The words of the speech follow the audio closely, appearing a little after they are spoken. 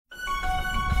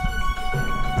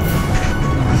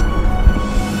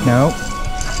No.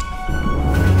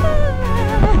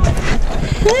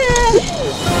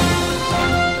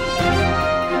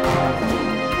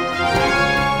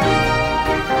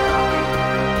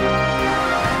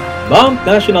 Banff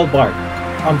National Park,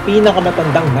 ang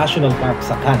pinakamatandang national park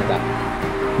sa Canada,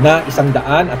 na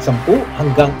 110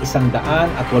 hanggang 180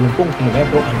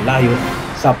 kilometro ang layo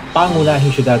sa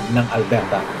pangunahing syudad ng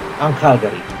Alberta, ang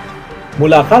Calgary.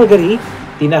 Mula Calgary,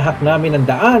 tinahak namin ang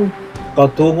daan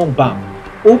patungong Banff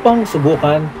upang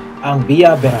subukan ang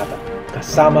Via Ferrata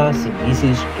kasama si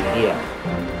Mrs. Julia.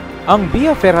 Ang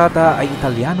Via Ferrata ay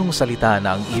Italianong salita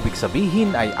na ang ibig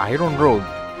sabihin ay Iron Road.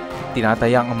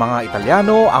 Tinatayang mga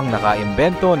Italiano ang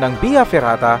nakaimbento ng Via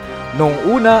Ferrata noong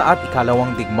una at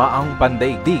ikalawang digmaang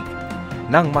pandaigdig.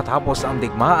 Nang matapos ang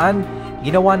digmaan,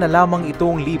 ginawa na lamang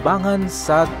itong libangan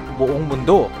sa buong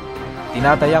mundo.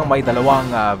 Tinatayang may dalawang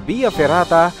Via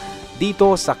Ferrata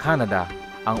dito sa Canada.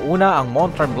 Ang una ang Mont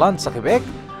Tremblant sa Quebec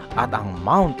at ang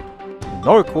Mount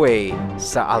Norquay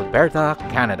sa Alberta,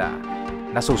 Canada.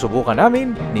 Nasusubukan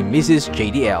namin ni Mrs.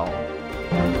 JDL.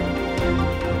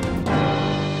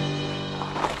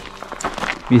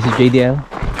 Mrs. JDL,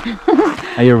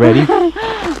 are you ready?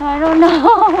 I don't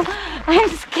know. I'm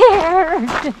scared.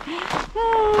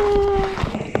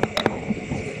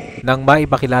 Nang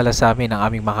maipakilala sa amin ang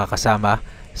aming makakasama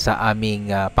sa aming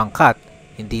pangkat,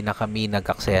 hindi na kami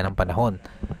nag-aksaya ng panahon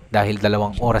dahil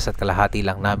 2 oras at kalahati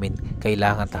lang namin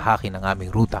kailangan tahakin ang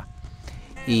aming ruta.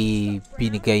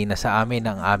 Ibinigay na sa amin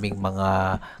ang aming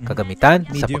mga kagamitan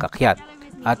sa pag-akyat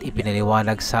at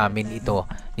ipinaliwanag sa amin ito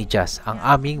ni Jazz ang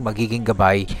aming magiging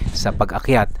gabay sa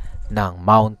pag-akyat ng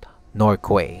Mount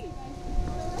Norquay.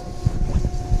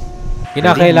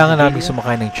 Kinakailangan namin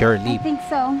sumakay ng chairlift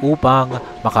upang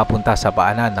makapunta sa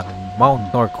paanan ng Mount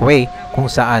Norquay kung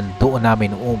saan doon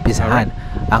namin uumpisahan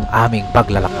ang aming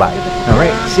paglalakbay.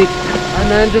 Alright, sit.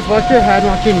 And then just watch your head,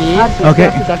 watch your knees.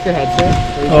 Okay. Duck your head, sir.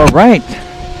 Alright.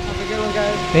 Have a good one,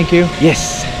 guys. Thank you.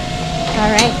 Yes.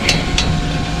 Alright.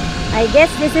 I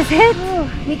guess this is it.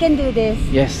 We can do this.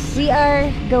 Yes. We are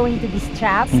going to be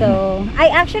strapped. So, I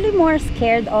actually more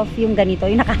scared of yung ganito,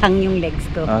 yung nakahang yung legs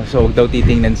ko. So, huwag daw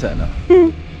titingnan sa ano.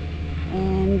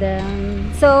 And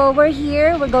so, we're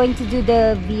here. We're going to do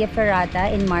the Via Ferrata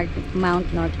in Mount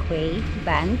Norquay,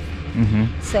 Banff.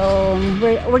 So,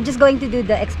 we're just going to do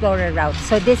the explorer route.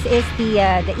 So, this is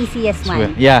the easiest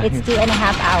one. Yeah. It's 2.5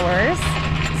 hours.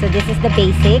 So, this is the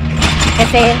basic.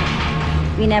 Kasi,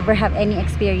 we never have any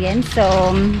experience, so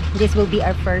this will be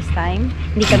our first time.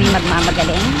 Hindi kami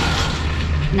magmamagaling.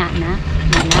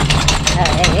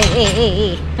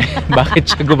 Bakit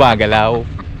siya gumagalaw?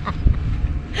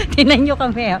 Tinan nyo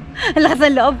kami. Lakas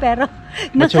ng loob, pero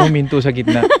Ba't siya huminto sa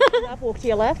gitna?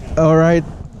 Alright.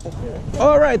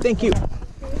 Alright, thank you.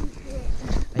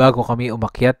 Bago kami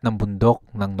umakyat ng bundok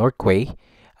ng Norquay,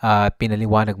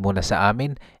 pinaliwanag muna sa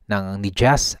amin ng ni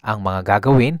Jazz ang mga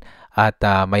gagawin at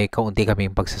may kaunti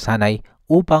kaming pagsasanay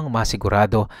upang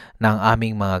masigurado na ang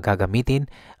aming mga gagamitin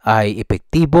ay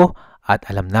epektibo at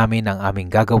alam namin ang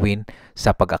aming gagawin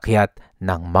sa pag-akyat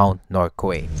ng Mount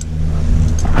Norquay.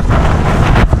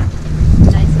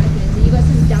 Nice work. You got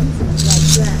some jumps like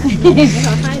that.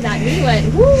 How high that you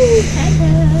went. Woo!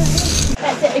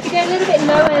 That's it. If you go a little bit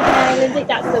lower than Lindsay,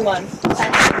 that's the one.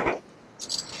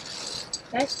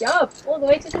 Nice job. All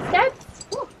the way to the steps.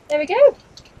 Ooh, there we go.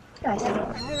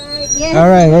 yes.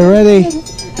 Alright, we're ready.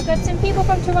 I've got some people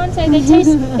from Toronto.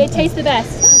 They taste the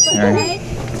best. Alright.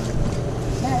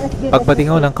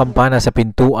 Pagpatingaw ng kampana sa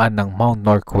pintuan ng Mount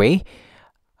Norquay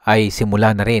ay simula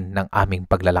na rin ng aming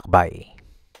paglalakbay.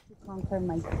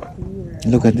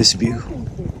 Look at this view.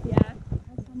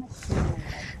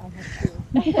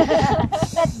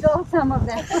 Let's go some of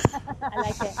them. I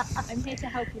like it. I'm here to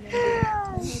help you.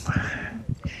 Yeah.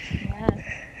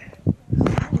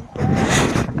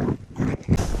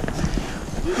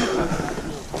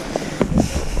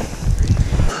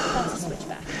 That's a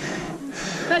switchback.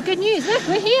 But good news, look,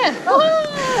 we're here. Oh,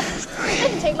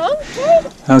 didn't take long.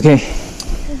 Okay.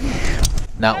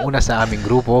 Nauna sa aming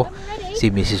grupo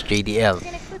si Mrs. JDL.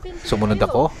 Sumunod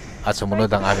ako at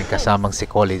sumunod ang aming kasamang si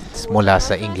Collins mula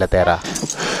sa Inglaterra.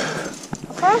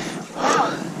 Now,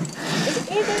 it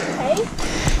is okay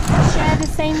to share the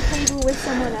same table with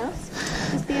someone else.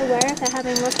 Just be aware if they're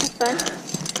having lots of fun.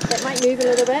 It might move a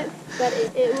little bit, but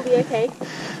it will be okay.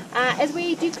 As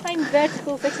we do climb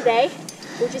vertical for today,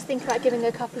 we'll just think about giving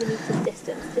a couple of meters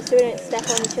distance, just so we don't step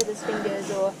on each other's fingers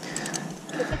or...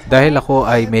 Dahil ako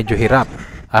ay medyo hirap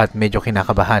at medyo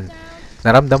kinakabahan,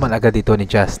 naramdaman agad ito ni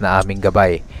Jazz na aming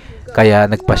gabay. Kaya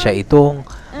nagpa siya itong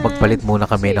magpalit muna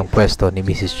kami ng pwesto ni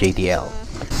Mrs. JDL.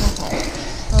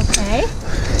 Okay.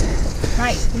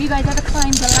 Right, you guys ever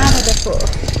climbed a ladder before?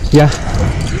 Yeah.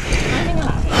 Climbing a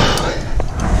ladder.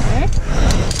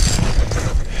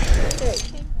 Okay.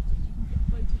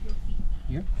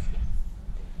 Here?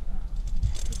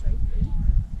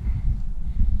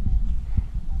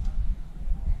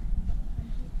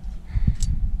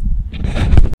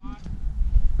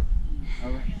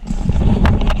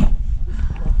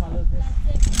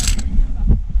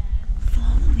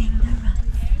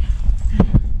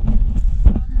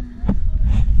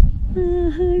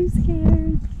 I'm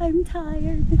scared. I'm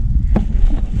tired.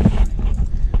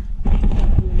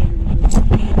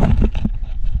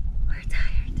 We're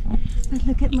tired. But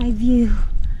look at my view.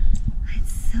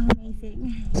 It's so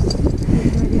amazing.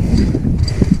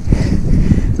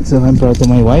 So I'm proud to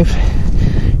my wife.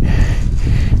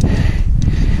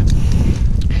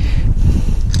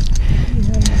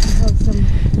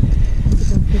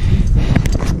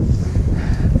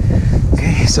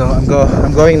 Okay, so I'm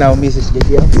going now, Mrs.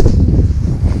 JPL.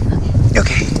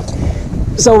 Okay.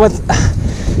 So what,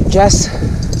 Jess?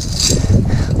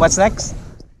 What's next?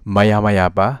 Maya-maya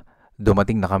pa,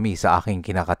 dumating na kami sa aking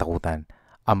kinakatakutan,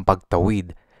 ang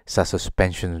pagtawid sa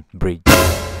suspension bridge.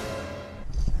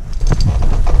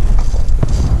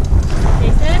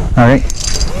 Jason? Alright.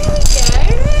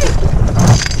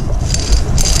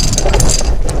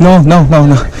 There we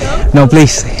go. No,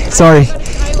 please. Sorry.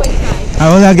 Highway side.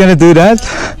 I'm not gonna do that.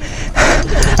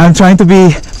 I'm trying to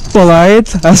be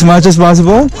polite as much as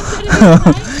possible.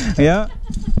 Yeah.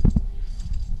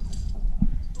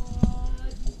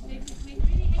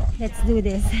 Let's do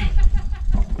this.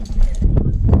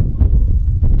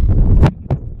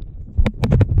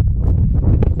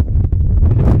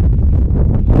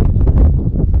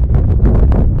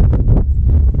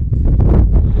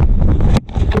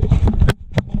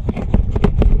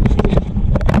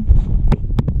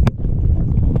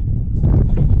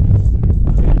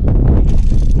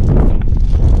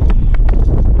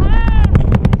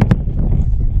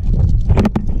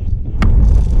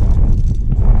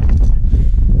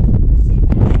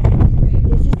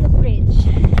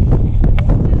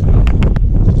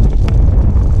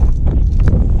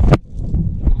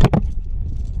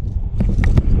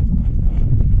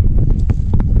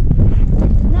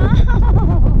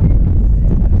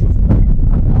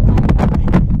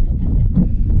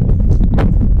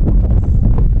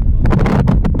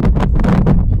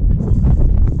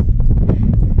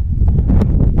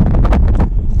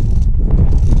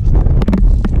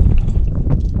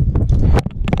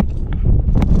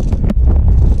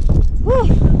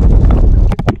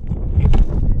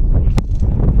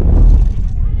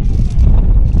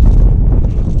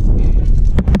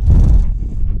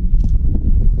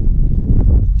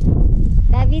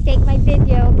 Take my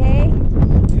video, okay?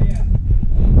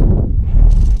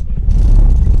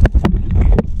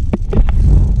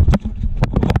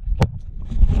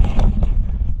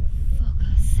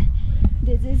 Focus.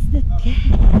 This is the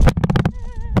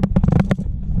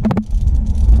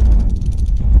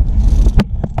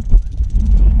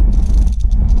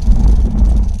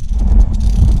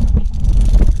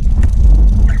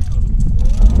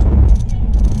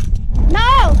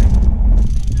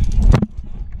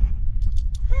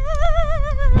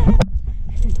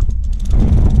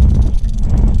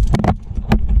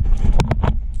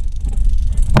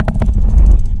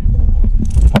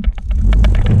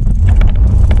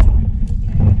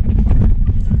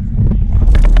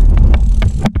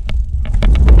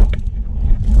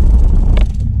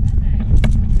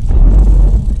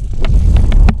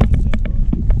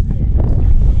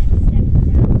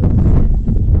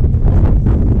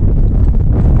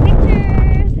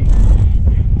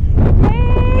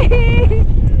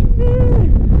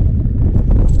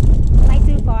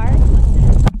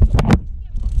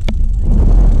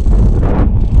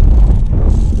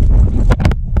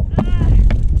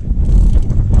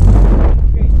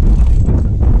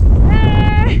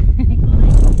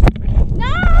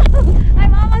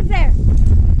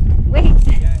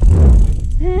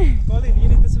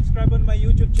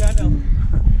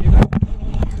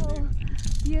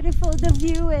beautiful the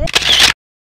view is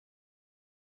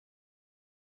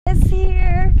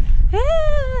here. Yeah.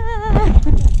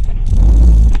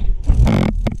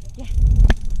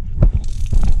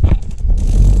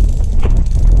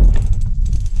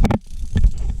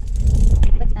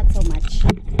 But not so much.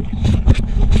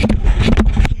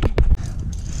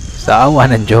 Sa awa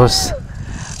ng Diyos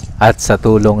at sa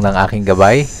tulong ng aking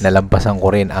gabay, nalampasan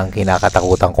ko rin ang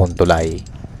kinakatakutan kong tulay.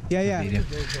 Yeah. It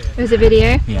was a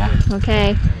video? Yeah.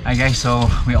 Okay. Hi guys,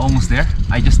 so we're almost there.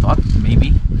 I just thought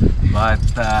maybe, but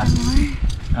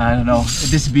I don't know.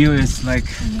 This view is like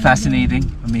fascinating,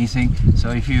 amazing.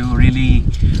 So if you really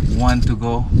want to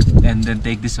go and then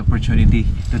take this opportunity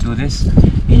to do this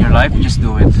in your life, just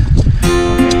do it.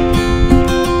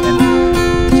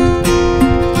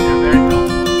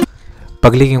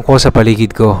 Paglingin ko sa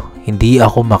paligid ko, hindi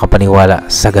ako makapaniwala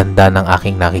sa ganda ng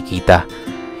aking nakikita.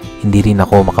 Hindi rin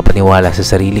ako makapaniwala sa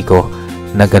sarili ko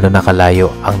na gano'n na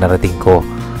kalayo ang narating ko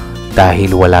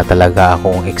dahil wala talaga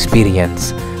akong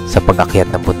experience sa pag-akyat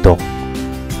ng bundok.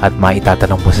 At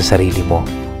maitatanong mo sa sarili mo,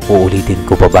 uulitin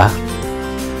ko pa ba?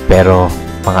 Pero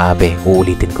mga abe,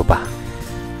 uulitin ko pa.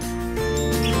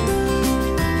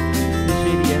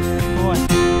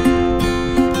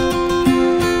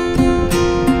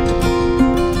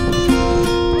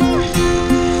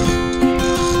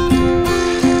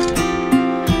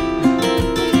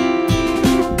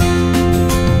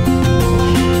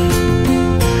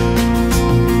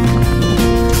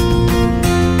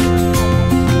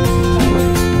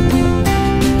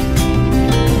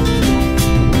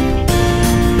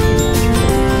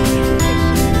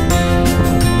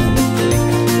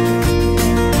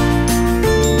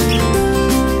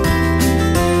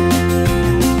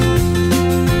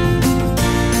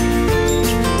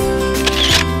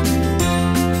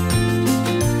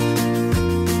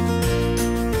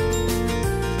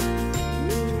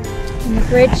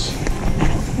 Bridge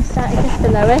is starting just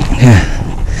below us. Yeah.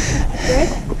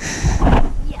 Good.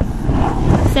 Yeah.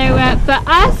 So for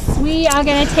us, we are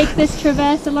going to take this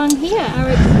traverse along here,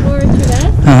 our explorer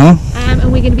traverse, and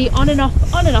we're going to be on and off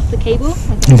the cable.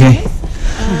 Okay.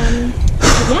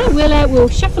 Yeah, we'll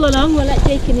shuffle along. We'll let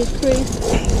Jake and his crew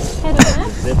head on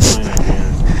that.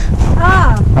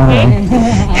 Okay.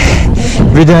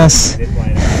 Vidas.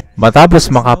 Matapos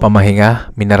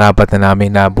makapamahinga, minarapat na namin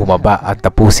na bumaba at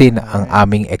tapusin ang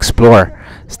aming explore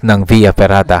ng Via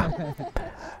Ferrata.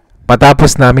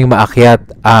 Matapos naming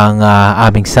maakyat ang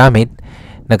aming summit,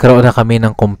 nagkaroon na kami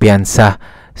ng kumpiyansa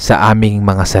sa aming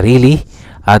mga sarili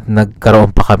at nagkaroon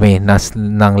pa kami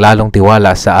ng lalong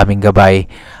tiwala sa aming gabay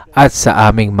at sa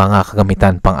aming mga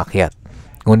kagamitan pang-akyat.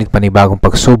 Ngunit panibagong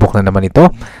pagsubok na naman ito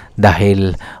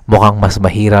dahil mukhang mas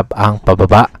mahirap ang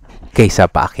pababa kaysa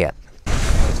paakyat.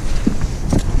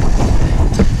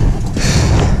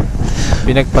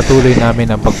 Pinagpatuloy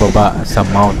namin ang pagbaba sa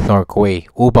Mount Norquay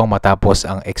upang matapos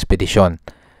ang ekspedisyon.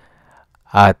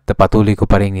 At patuloy ko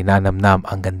pa rin ninanamnam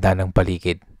ang ganda ng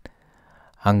paligid.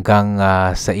 Hanggang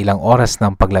sa ilang oras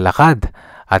ng paglalakad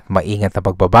at maingat na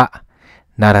pagbaba,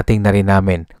 narating na rin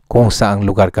namin kung saang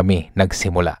lugar kami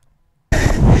nagsimula.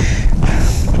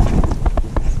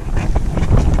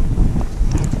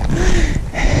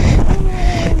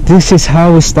 This is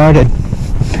how we started.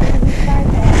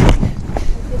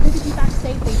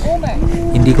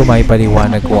 Hindi ko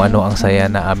maipaliwanag kung ano ang saya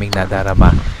na aming nadarama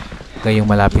ngayong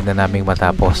malapit na naming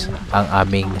matapos ang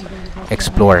aming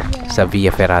explore sa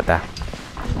Via Ferrata.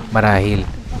 Marahil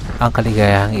ang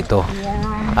kaligayahang ito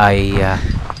ay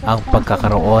ang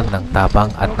pagkakaroon ng tapang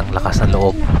at ng lakas ng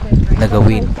loob na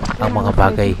gawin ang mga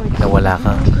bagay na wala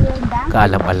kang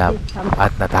kaalam-alam at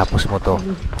natapos mo to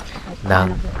ng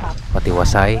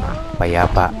matiwasay,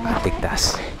 payapa at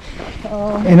ligtas.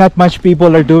 And not much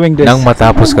people are doing this. Nang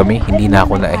matapos kami, hindi na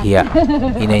ako nahiya.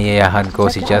 Inayayahan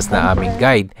ko si Jazz na aming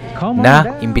guide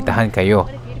na imbitahan kayo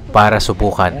para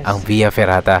subukan ang Via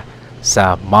Ferrata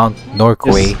sa Mount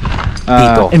Norquay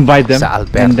dito sa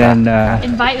Alberta. And then,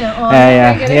 invite them.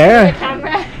 yeah.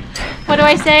 What do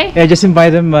I say? Yeah, just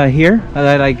invite them here.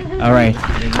 All right.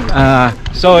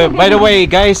 So by the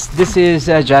way, guys, this is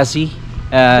Jazzy.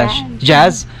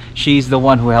 Jazz. She's the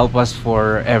one who helped us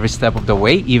for every step of the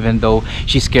way, even though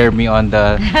she scared me on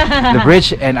the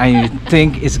bridge, and I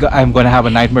think I'm gonna have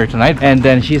a nightmare tonight. And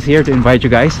then she's here to invite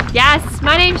you guys. Yes,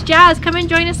 my name's Jazz. Come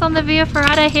and join us on the Via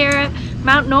Ferrata here at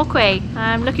Mount Norquay.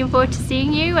 I'm looking forward to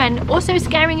seeing you and also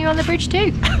scaring you on the bridge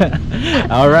too.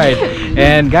 All right,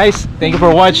 and guys, thank you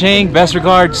for watching. Best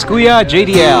regards, Kuya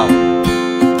JDL.